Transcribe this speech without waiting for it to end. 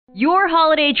Your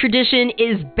holiday tradition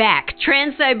is back.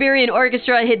 Trans-Siberian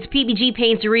Orchestra hits PPG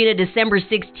Paints Arena December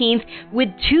 16th with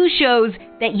two shows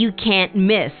that you can't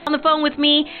miss. On the phone with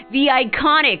me, the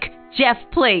iconic Jeff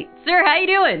Plate. Sir, how you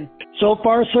doing? So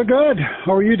far, so good.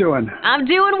 How are you doing? I'm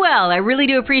doing well. I really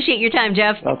do appreciate your time,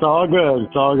 Jeff. That's all good.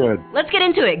 It's all good. Let's get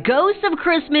into it. Ghosts of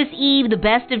Christmas Eve, the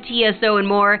best of TSO and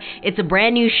more. It's a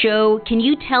brand new show. Can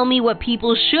you tell me what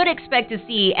people should expect to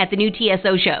see at the new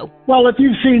TSO show? Well, if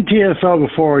you've seen TSO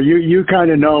before, you kind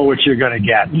of know what you're going to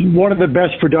get. One of the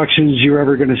best productions you're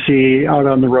ever going to see out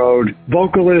on the road.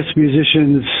 Vocalists,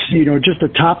 musicians, just a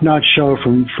top-notch show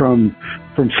from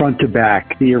front to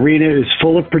back. The arena is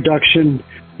full of production.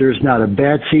 There's not a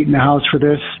bad seat in the house for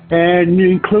this. And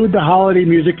you include the holiday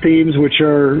music themes, which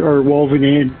are woven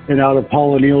in and out of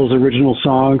Paul O'Neill's original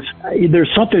songs.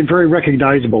 There's something very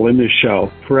recognizable in this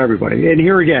show for everybody. And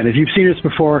here again, if you've seen this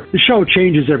before, the show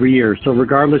changes every year. So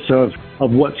regardless of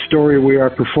what story we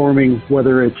are performing,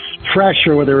 whether it's fresh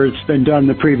or whether it's been done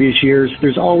the previous years,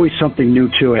 there's always something new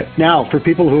to it. Now, for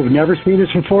people who have never seen this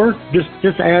before,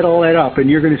 just add all that up and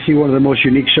you're going to see one of the most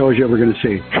unique shows you're ever going to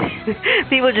see.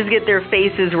 People just get their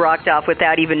faces rocked off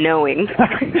without even knowing.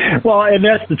 Well, and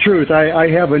that's the truth. I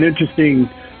have an interesting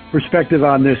perspective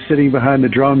on this, sitting behind the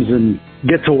drums and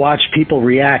get to watch people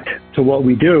react to what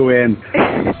we do, and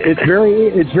it's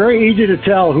very easy to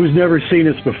tell who's never seen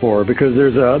us before, because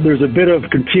there's a bit of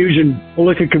confusion, a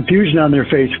look of confusion on their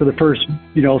face for the first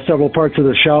several parts of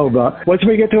the show. But once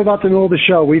we get to about the middle of the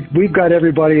show, we've got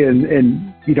everybody,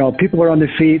 and people are on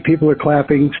their feet, people are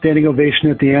clapping, standing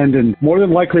ovation at the end, and more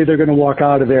than likely they're going to walk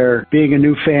out of there being a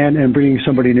new fan and bringing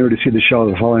somebody new to see the show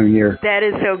the following year. That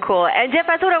is so cool. And Jeff,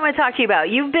 that's what I want to talk to you about.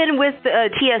 You've been with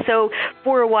TSO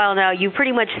for a while now. You've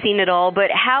pretty much seen it all,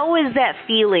 but how is that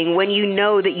feeling when you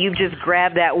know that you've just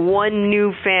grabbed that one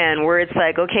new fan where it's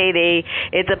like, okay,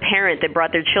 it's a parent that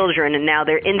brought their children and now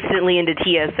they're instantly into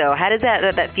TSO? How does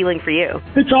that feeling for you?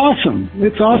 It's awesome.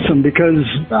 It's awesome because,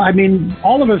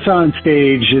 all of us on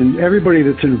stage and everybody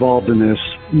that's involved in this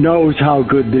knows how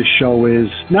good this show is,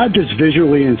 not just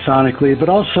visually and sonically, but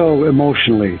also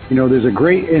emotionally. There's a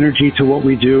great energy to what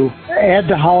we do. Add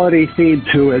the holiday theme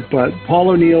to it, but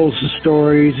Paul O'Neill's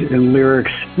stories and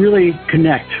lyrics really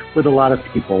connect with a lot of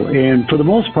people. And for the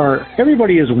most part,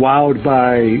 everybody is wowed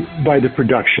by the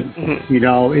production,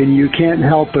 and you can't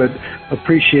help but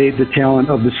appreciate the talent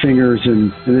of the singers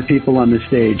and the people on the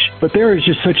stage. But there is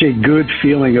just such a good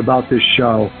feeling about this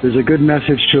show. There's a good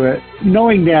message to it.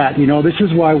 Knowing that, this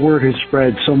is why word has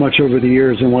spread so much over the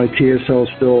years and why TSO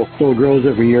still grows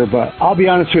every year. But I'll be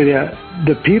honest with you,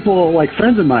 the people, like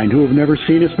friends of mine who have never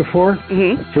seen us before,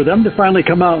 for them to finally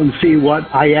come out and see what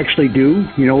I actually do,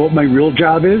 what my real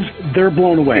job is, they're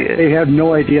blown away. They have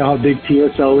no idea how big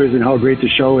TSO is and how great the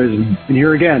show is. And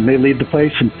here again, they leave the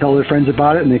place and tell their friends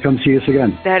about it, and they come see us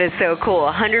again. That is so cool.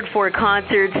 104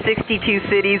 concerts, 62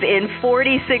 cities in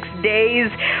 46 days.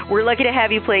 We're lucky to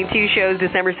have you playing two shows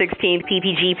December 16th,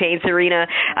 PPG Paints Arena.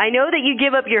 I know that you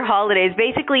give up your holidays.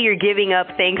 Basically, you're giving up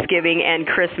Thanksgiving and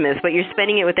Christmas, but you're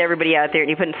spending it with everybody out there, and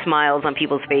you're putting smiles on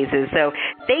people's faces. So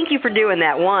thank you for doing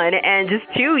that, one. And just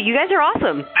two, you guys are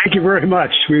awesome. Thank you very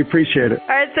much. We appreciate it.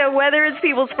 All right, so whether it's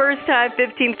people's first time,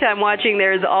 15th time watching,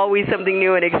 there's always something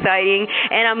new and exciting.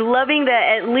 And I'm loving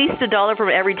that at least $1 from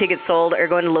every ticket sold are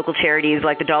going to local charities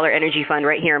like the Dollar Energy Fund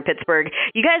right here in Pittsburgh.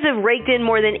 You guys have raked in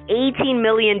more than $18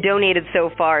 million donated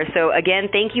so far. So again,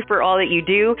 thank you for all that you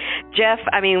do. Jeff,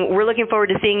 we're looking forward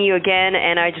to seeing you again,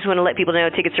 and I just want to let people know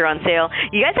tickets are on sale.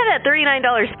 You guys have that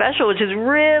 $39 special, which is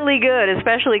really good,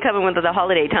 especially coming with the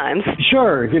holiday times.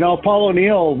 Sure. Paul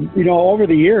O'Neill, over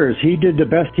the years, he did the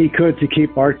best he could to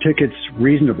keep our tickets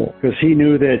reasonable because he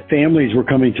knew that families were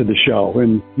coming to the show.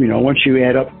 And, once you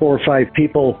add up 4 or 5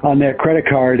 people on that credit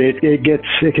card, it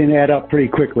can add up pretty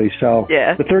quickly. So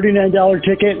yeah. The $39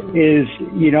 ticket is,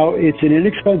 it's an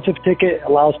inexpensive ticket,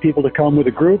 allows people to come with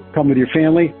a group, come with your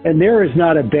family, and there is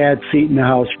not a bad seat in the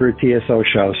house for a TSO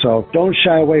show. So don't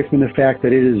shy away from the fact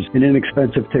that it is an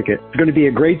inexpensive ticket. It's going to be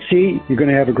a great seat. You're going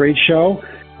to have a great show.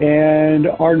 And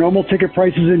our normal ticket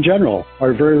prices in general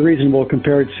are very reasonable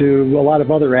compared to a lot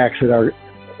of other acts at our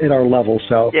level.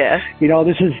 So, yeah.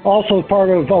 This is also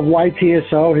part of why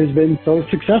TSO has been so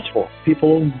successful.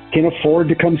 People can afford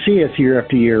to come see us year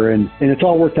after year, and it's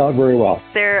all worked out very well.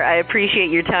 Sir, I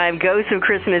appreciate your time. Ghosts of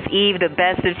Christmas Eve, the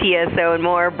best of TSO and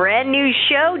more. Brand new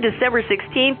show, December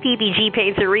 16th, PPG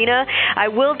Paints Arena. I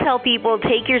will tell people,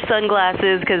 take your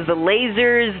sunglasses because the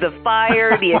lasers, the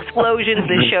fire, the explosions,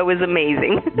 this show is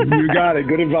amazing. You got it.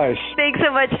 Good advice. Thanks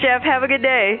so much, Jeff. Have a good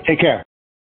day. Take care.